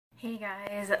Hey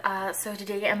guys, so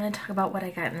today I'm going to talk about what I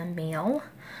got in the mail.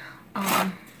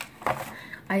 I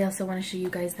also want to show you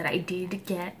guys that I did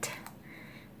get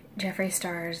Jeffree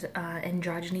Star's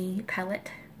androgyny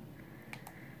palette.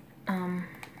 Right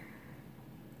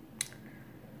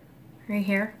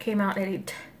here, came out at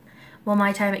 8, well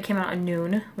my time it came out at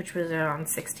noon, which was around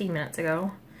 16 minutes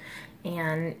ago.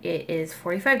 And it is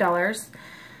 $45.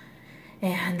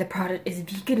 And the product is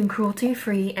vegan and cruelty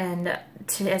free, and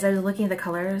as I was looking at the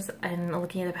colors and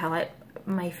looking at the palette,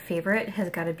 my favorite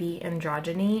has got to be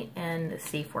Androgyny and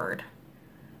Safe Word.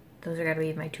 Those are got to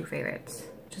be my two favorites,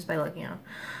 just by looking at them.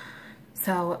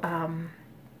 So, and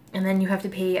then you have to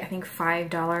pay, I think,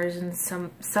 $5 and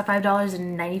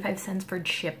 $5.95 for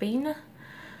shipping.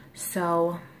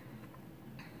 So,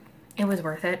 it was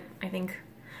worth it, I think.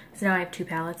 So now I have two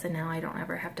palettes, and now I don't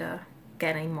ever have to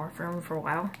get any more from them for a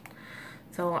while.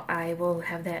 So I will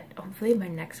have that hopefully by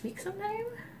next week sometime,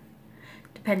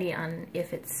 depending on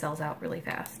if it sells out really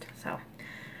fast. So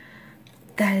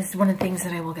that is one of the things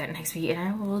that I will get next week, and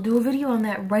I will do a video on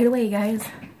that right away, guys.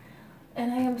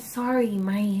 And I am sorry,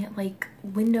 my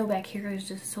window back here is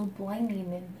just so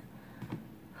blinding, and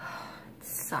it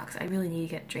sucks. I really need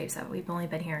to get drapes up. We've only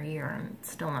been here a year and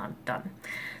it's still not done.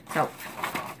 So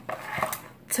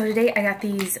today I got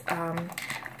these, I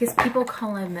guess people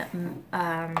call them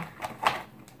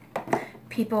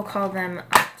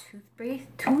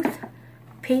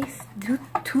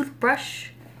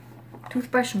toothbrush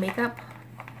makeup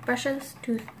brushes.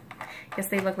 I guess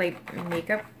they look like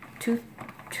makeup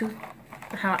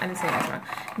how I'm saying this wrong.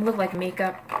 They look like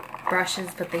makeup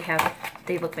brushes, but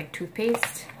they look like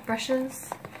toothpaste brushes.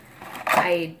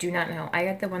 I do not know. I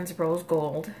got the ones rose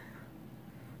gold.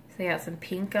 So they got some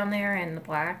pink on there and the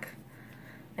black.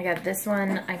 I got this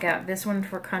one. I got this one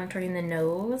for contouring the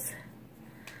nose.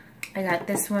 I got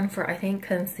this one for, I think,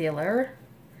 concealer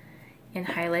and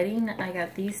highlighting. I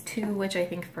got these two, which I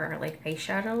think for like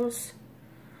eyeshadows.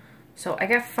 So I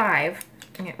got 5,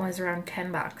 and it was around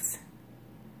 10 bucks.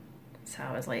 So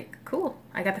I was like, cool.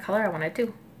 I got the color I wanted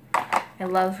too. I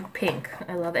love pink.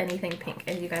 I love anything pink,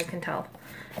 as you guys can tell.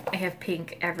 I have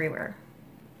pink everywhere.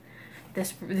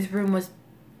 This room was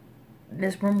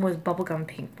bubblegum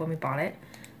pink when we bought it.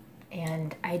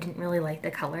 And I didn't really like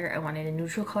the color. I wanted a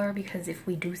neutral color because if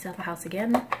we do sell the house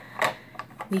again,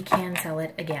 we can sell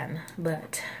it again.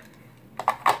 But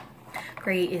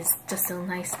gray is just a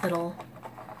nice little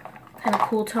kind of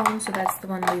cool tone, so that's the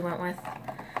one we went with.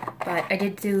 But I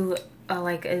did do a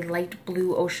light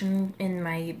blue ocean in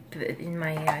my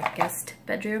guest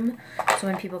bedroom, so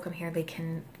when people come here they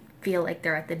can feel like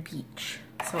they're at the beach.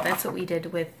 So that's what we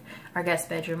did with our guest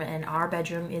bedroom, and our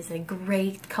bedroom is a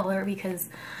gray color because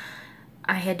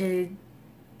I had to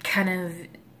kind of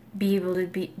be able to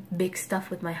be big stuff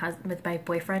with my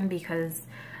boyfriend, because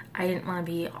I didn't want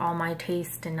to be all my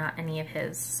taste and not any of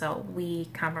his. So we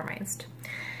compromised,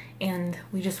 and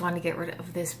we just wanted to get rid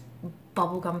of this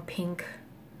bubblegum pink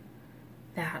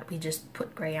that we just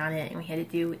put gray on it, and we had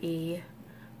to do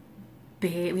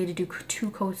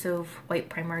 2 coats of white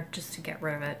primer just to get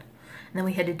rid of it, and then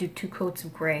we had to do 2 coats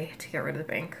of gray to get rid of the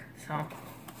pink. So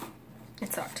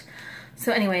it sucked.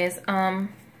 So anyways, I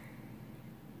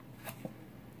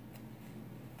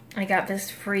got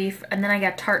this free, and then I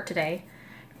got Tarte today.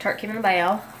 Tarte came in the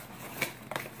mail.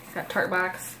 Got Tarte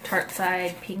box, Tarte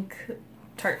side, pink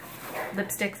Tarte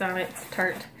lipsticks on it. It's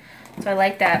Tarte. So I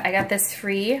like that. I got this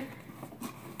free.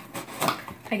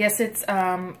 I guess it's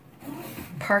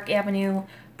Park Avenue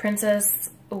Princess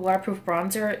Waterproof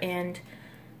Bronzer and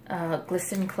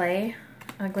Glisten Clay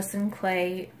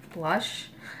blush.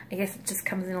 I guess it just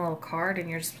comes in a little card and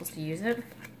you're just supposed to use it.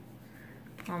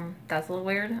 That's a little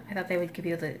weird. I thought they would give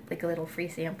you a little free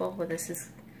sample, but this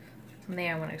is something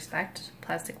I wouldn't expect.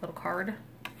 Plastic little card.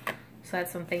 So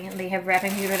that's something. And they have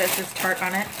wrapping paper that says Tarte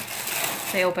on it.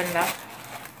 So I open it up.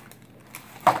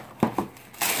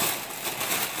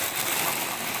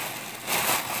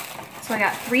 So I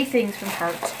got 3 things from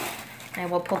Tarte, and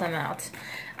we'll pull them out.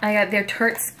 I got their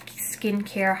Tarte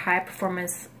Skincare High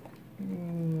Performance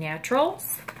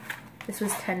Naturals. This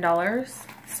was $10.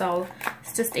 So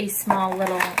it's just a small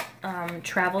little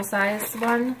travel size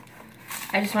one.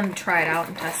 I just wanted to try it out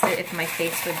and test it if my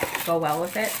face would go well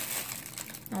with it.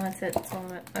 Oh, that's it. That's all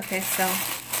of it. Okay, so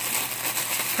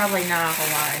probably not a whole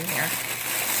lot in here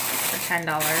for $10.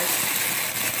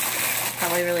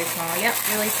 Probably really small. Yep,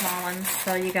 really small ones.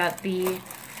 So you got the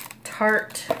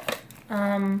Tarte.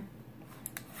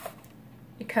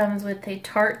 It comes with a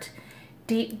Tarte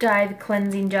Deep Dive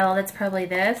Cleansing Gel. That's probably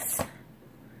this.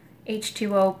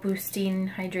 H2O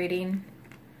Boosting Hydrating.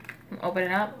 Open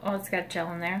it up. Oh, it's got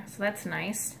gel in there. So that's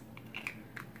nice.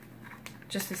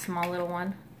 Just a small little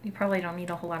one. You probably don't need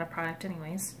a whole lot of product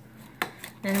anyways.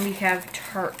 Then we have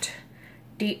Tarte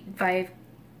Deep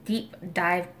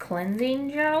Dive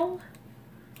Cleansing Gel.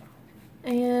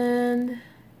 And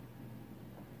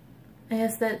I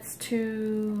guess that's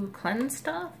to cleanse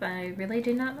stuff. I really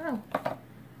do not know.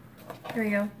 There we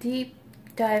go. Deep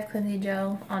Dive Cleansing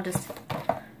Gel. I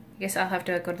guess I'll have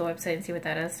to go to the website and see what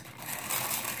that is.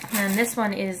 And this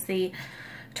one is the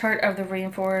Tarte of the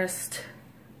Rainforest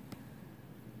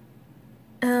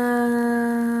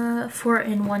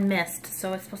 4-in-1 mist.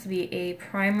 So it's supposed to be a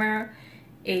primer,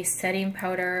 a setting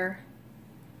powder,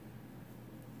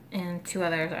 and 2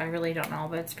 others. I really don't know,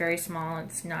 but it's very small.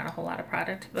 It's not a whole lot of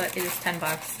product, but it is 10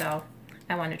 bucks, so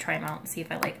I want to try them out and see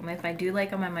if I like them. If I do like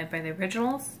them, I might buy the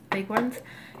originals, big ones.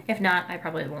 If not, I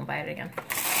probably won't buy it again.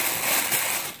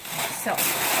 So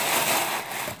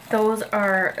those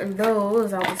are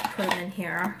those. I'll just put them in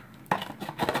here.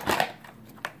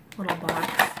 Little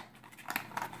box.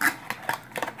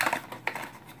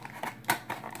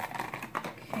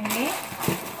 Okay.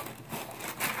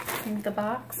 Leave the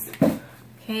box.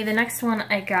 Okay, the next one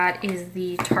I got is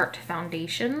the Tarte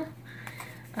foundation.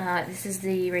 This is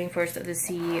the Rainforest of the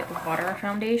Sea Water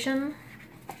Foundation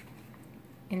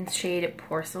in the shade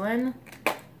Porcelain.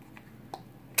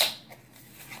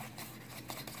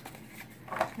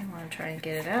 I want to try and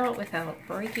get it out without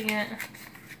breaking it.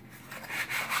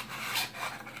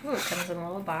 Ooh, it comes in a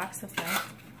little box. That's nice.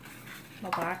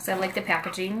 Little box. I like the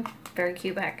packaging. Very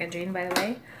cute packaging, by the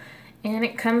way. And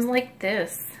it comes like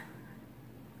this.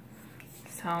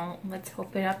 So let's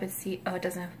open it up and see. Oh, it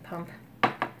doesn't have a pump.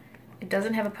 It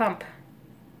doesn't have a pump.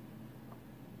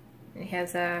 It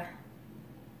has a...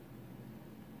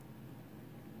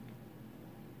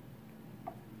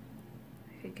 I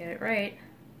could get it right.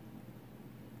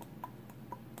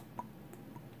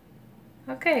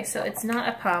 Okay, so it's not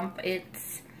a pump.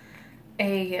 It's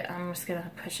a... I'm just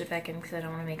gonna push it back in because I don't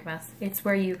want to make a mess. It's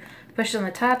where you push it on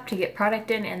the top to get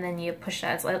product in, and then you push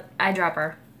that. It's like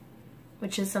eyedropper,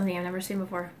 which is something I've never seen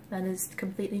before. That is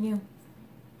completely new.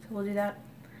 So we'll do that.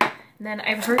 And then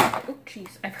I've heard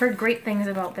great things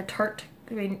about the Tarte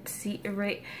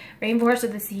Rainforest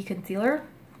of the Sea Concealer.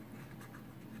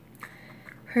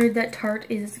 Heard that Tarte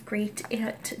is great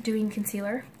at doing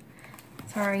concealer.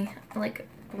 Sorry, like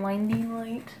blinding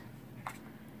light.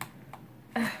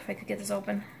 If I could get this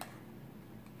open.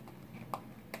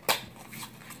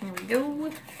 Here we go.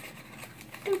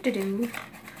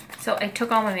 So I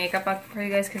took all my makeup up for you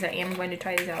guys because I am going to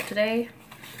try these out today.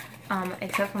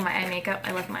 Except for my eye makeup.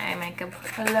 I left my eye makeup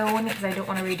alone because I don't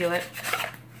want to redo it.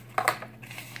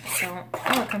 So,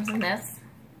 oh, it comes in this.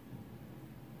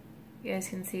 You guys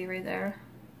can see right there.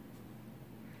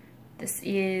 This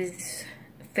is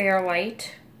Fair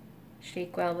Light.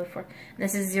 Shake well before. And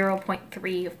this is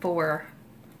 0.34.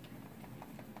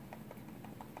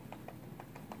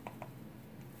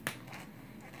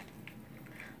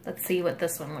 Let's see what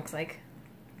this one looks like.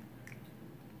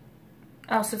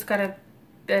 Oh, so it's got a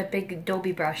big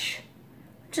Adobe brush,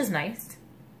 which is nice.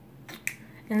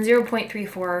 And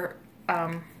 0.34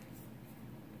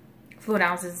 fluid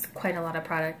ounce is quite a lot of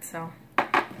product, so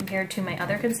compared to my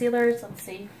other concealers, let's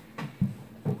see.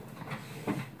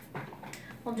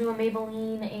 We'll do a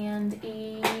Maybelline and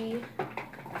a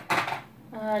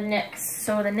NYX.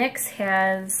 So the NYX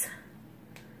has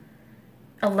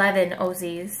 11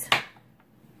 OZs.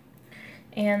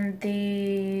 And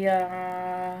the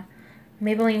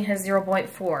Maybelline has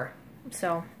 0.4.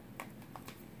 So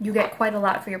you get quite a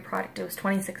lot for your product. It was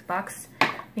 26 bucks.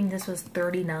 I think this was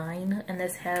 39. And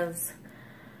this has,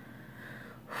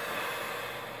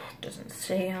 doesn't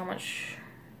say how much,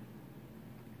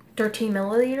 13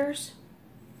 milliliters?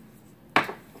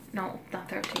 No, not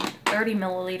 13. 30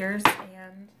 milliliters.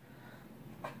 And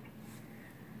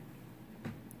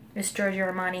this Giorgio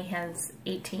Armani has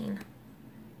 18.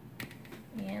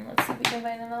 And let's see if we can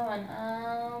find another one.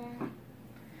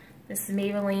 This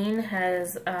Maybelline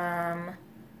has 30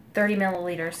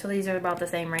 milliliters, so these are about the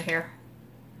same right here.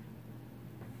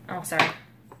 Oh, sorry.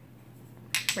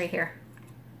 Right here.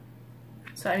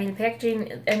 So, I mean, the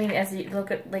packaging, I mean, as you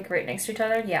look at, like, right next to each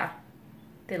other, yeah,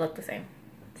 they look the same.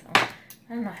 So, I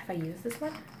don't know if I used this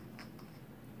one.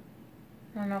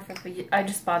 I don't know if I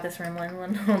just bought this Rimmel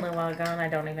one only a while ago, and I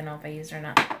don't even know if I used it or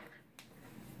not.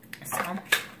 So,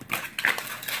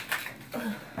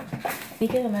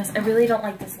 making a mess. I really don't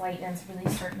like this light, and it's really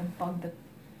starting to bug the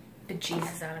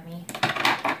bejesus out of me.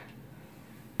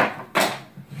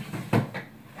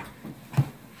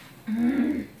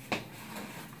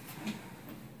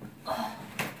 Oh.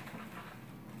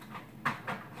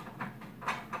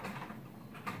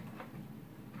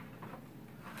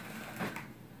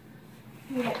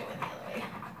 Yeah, go the other way.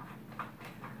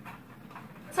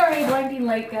 Sorry, blinding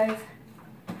light, guys.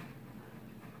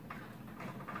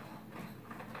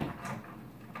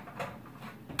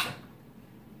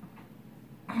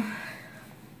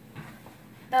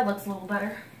 That looks a little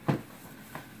better.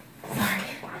 Sorry.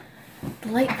 The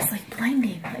light was like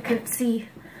blinding. I couldn't see.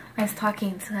 I was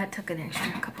talking, so that took an extra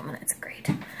couple minutes. Great.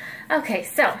 Okay,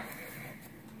 so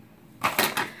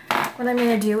what I'm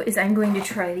going to do is I'm going to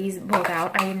try these both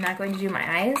out. I am not going to do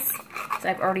my eyes, so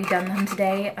I've already done them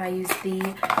today. I used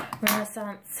the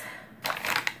Renaissance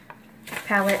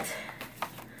palette.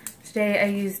 Today I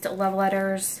used Love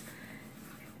Letters,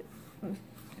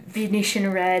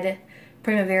 Venetian Red,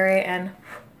 Primavera, and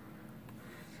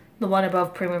the one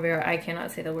above Primavera. I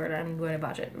cannot say the word. I'm going to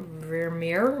botch it.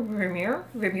 Vermeer.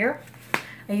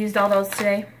 I used all those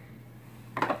today.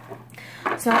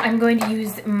 So I'm going to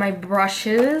use my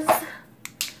brushes,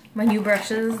 my new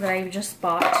brushes that I just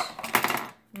got.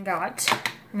 I'm going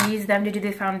to use them to do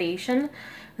the foundation.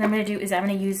 What I'm going to do is I'm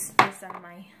going to use this on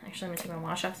my, actually I'm going to take my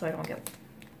wash off so I don't get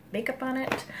makeup on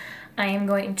it. I am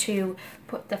going to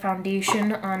put the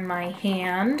foundation on my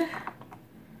hand.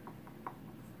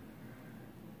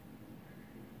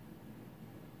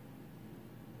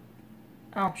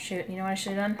 Oh shoot, you know what I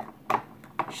should have done?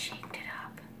 Shaped it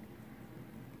up.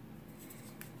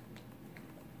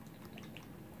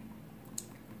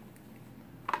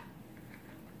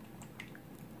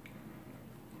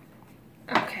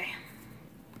 Okay.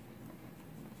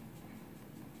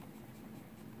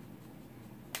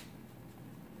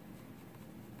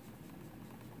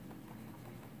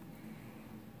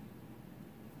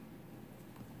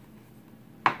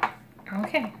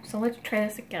 Okay, so let's try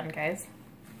this again, guys.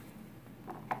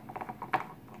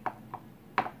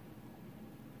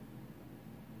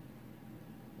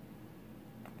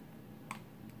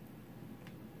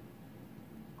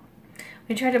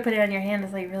 When you try to put it on your hand,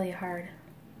 it's like really hard.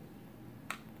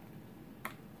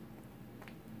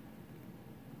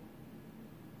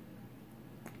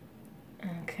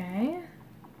 Okay.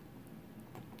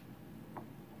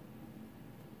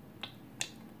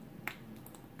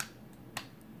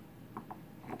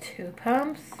 Two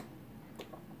pumps.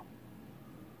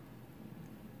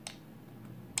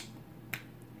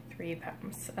 Three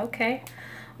pumps. Okay.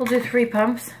 We'll do 3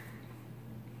 pumps.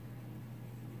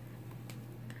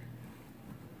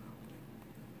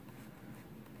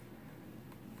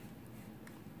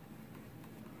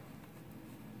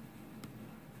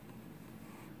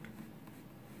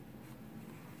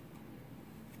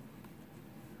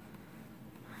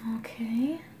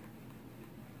 Okay.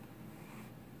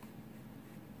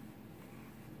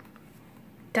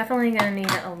 Definitely gonna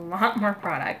need a lot more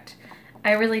product.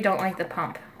 I really don't like the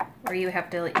pump where you have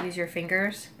to use your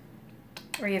fingers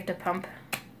or you have to pump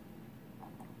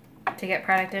to get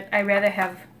product in. I'd rather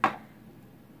have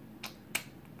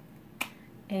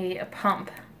a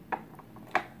pump,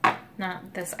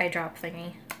 not this eye drop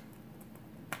thingy.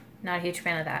 Not a huge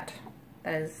fan of that.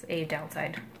 That is a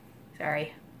downside.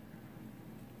 Sorry.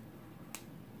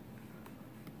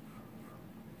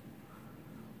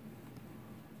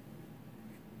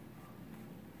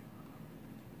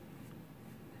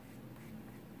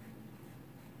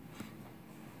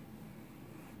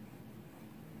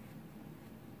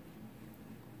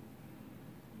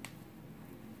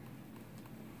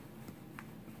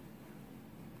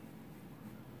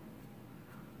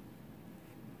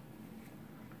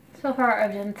 So far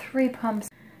I've done 3 pumps.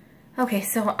 Okay,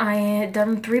 so I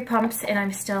done 3 pumps and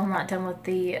I'm still not done with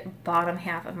the bottom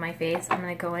half of my face. I'm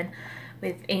going to go in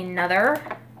with another.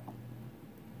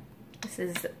 This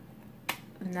is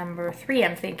number 3,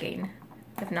 I'm thinking.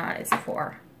 If not, it's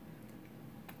 4.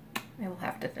 I will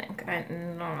have to think. I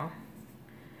don't know.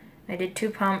 I did 2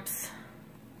 pumps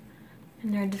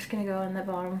and they're just going to go in the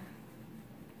bottom.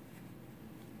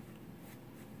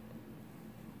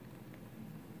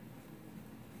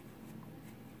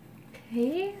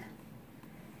 Okay,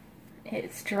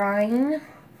 it's drying.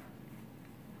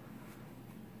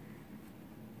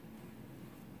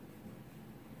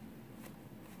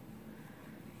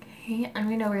 Okay, I'm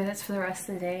gonna wear this for the rest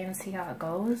of the day and see how it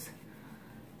goes.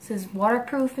 This is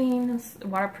waterproofing, it's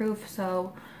waterproof,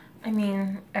 so I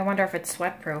mean, I wonder if it's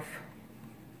sweat proof.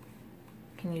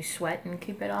 Can you sweat and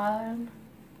keep it on?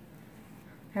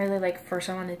 I really like for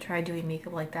someone to try doing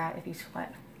makeup like that if you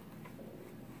sweat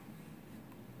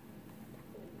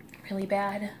really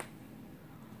bad.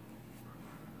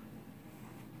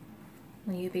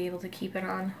 Will you be able to keep it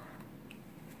on?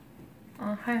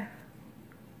 Okay.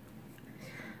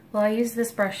 Well, I use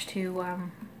this brush to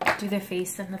do the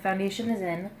face and the foundation is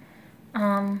in.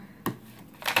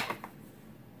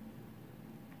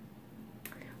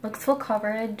 Looks full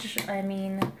coverage. I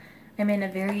mean, I'm in a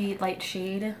very light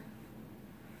shade.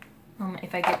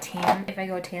 If I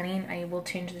go tanning, I will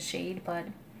change the shade, but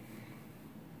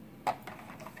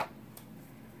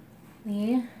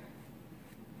you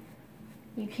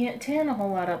can't tan a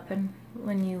whole lot up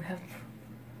when you have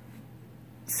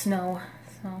snow,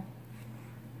 so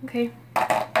okay.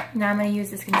 Now I'm going to use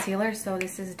this concealer, so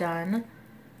this is done.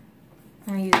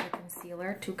 I'm going to use the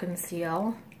concealer to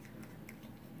conceal.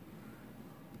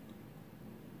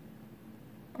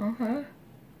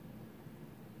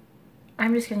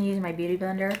 I'm just going to use my beauty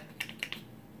blender.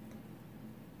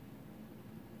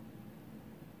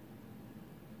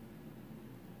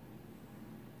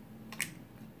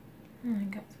 Oh, I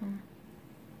got some.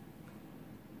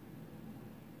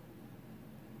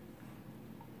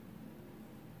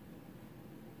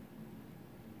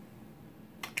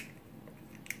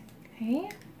 Okay.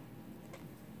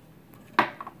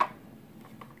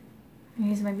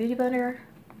 Use my beauty blender.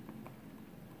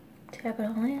 Tap it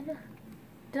all in.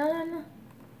 Done.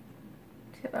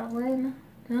 Tap it all in.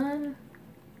 Done.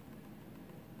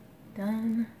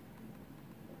 Done.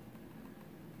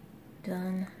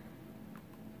 Done.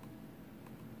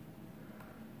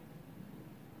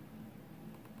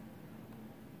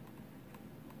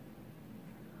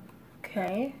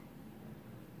 Okay.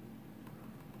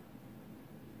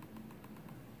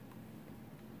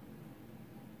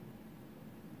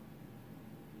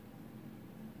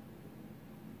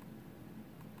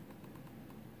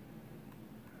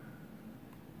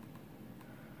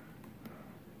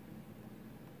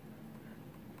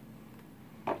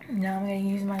 Now I'm going to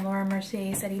use my Laura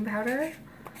Mercier setting powder.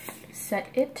 Set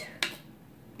it.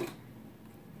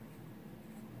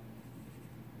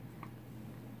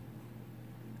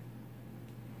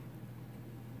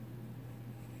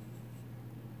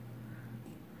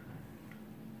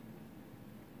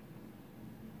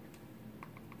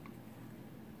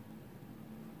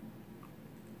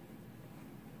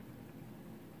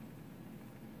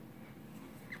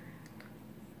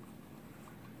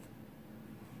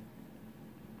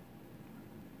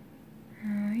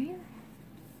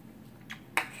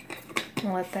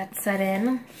 I'll let that set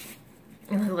in.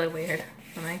 It looks a little weird,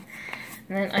 don't I?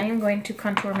 And then I am going to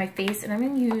contour my face, and I'm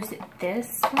going to use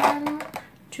this one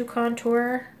to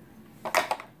contour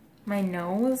my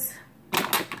nose.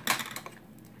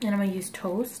 And I'm going to use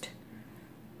Toast.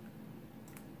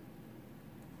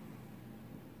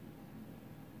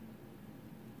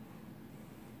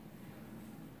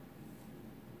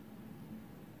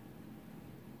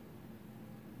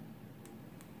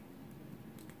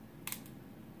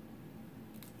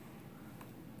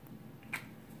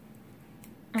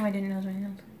 Oh, I didn't nose my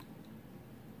nose.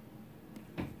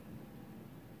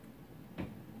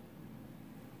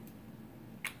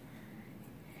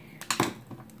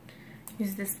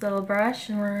 Use this little brush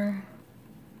and we're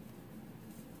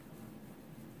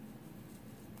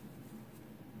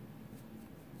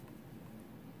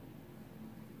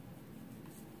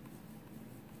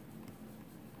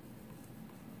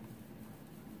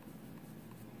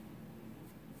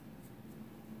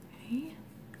okay.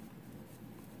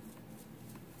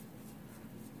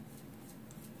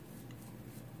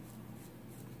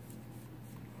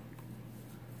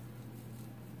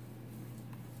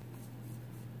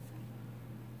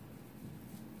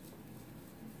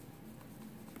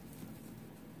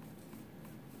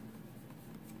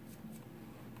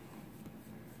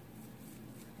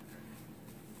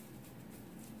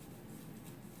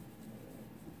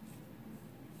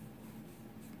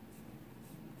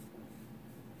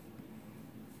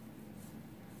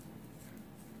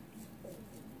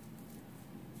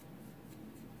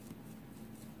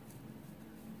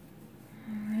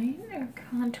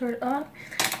 Contoured up.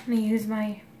 I'm going to use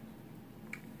my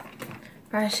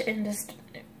brush and just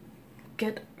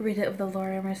get rid of the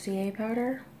Laura Mercier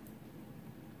powder.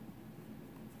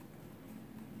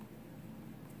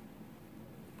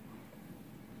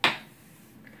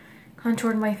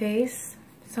 Contoured my face,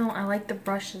 so I like the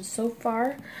brushes so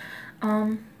far.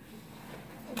 Then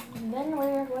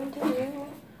we're going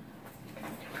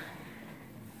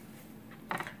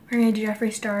to do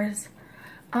Jeffree Star's.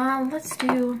 Let's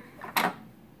do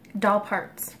doll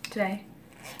parts today.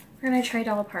 We're gonna try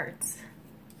doll parts.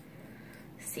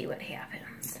 See what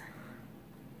happens.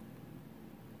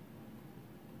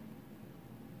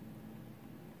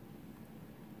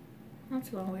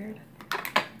 That's a little weird.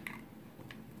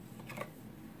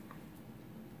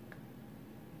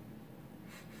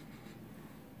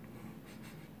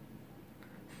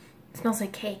 It smells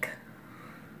like cake.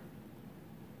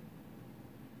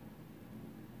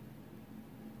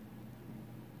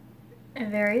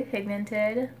 Very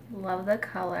pigmented. Love the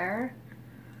color.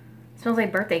 Smells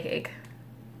like birthday cake.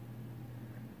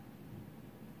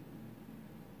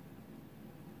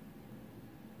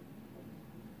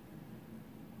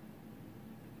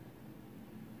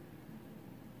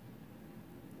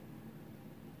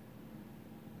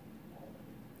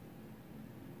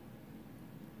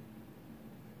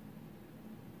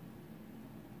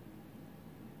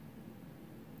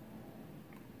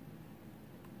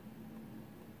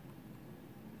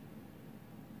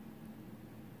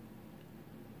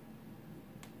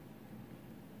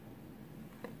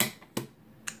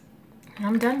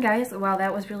 I'm done, guys. Wow,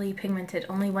 that was really pigmented.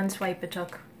 Only one swipe it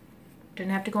took.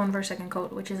 Didn't have to go in for a second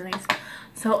coat, which is nice.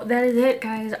 So that is it,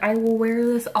 guys. I will wear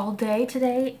this all day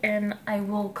today, and I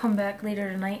will come back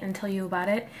later tonight and tell you about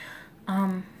it.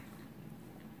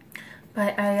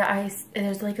 But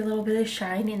there's like a little bit of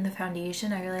shine in the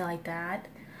foundation. I really like that.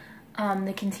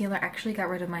 The concealer actually got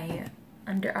rid of my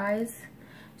under eyes,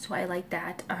 so I like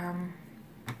that.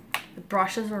 The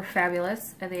brushes were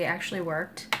fabulous, and they actually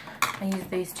worked. I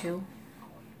used these two.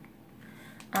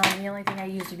 The only thing I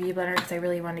used was BB blender because I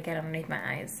really wanted to get underneath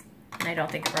my eyes, and I don't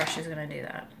think a brush is going to do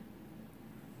that.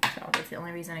 So that's the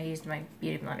only reason I used my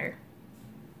beauty blender,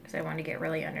 because I wanted to get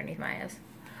really underneath my eyes.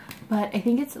 But I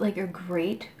think it's like a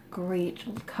great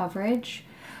coverage.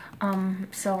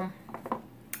 So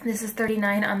this is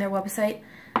 $39 on their website.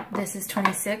 This is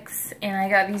 $26, and I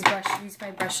got these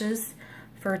 5 brushes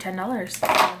for $10. So,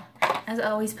 as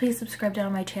always, please subscribe down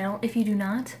on my channel if you do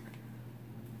not.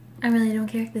 I really don't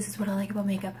care. This is what I like about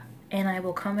makeup. And I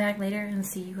will come back later and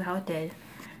see how it did.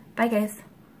 Bye, guys.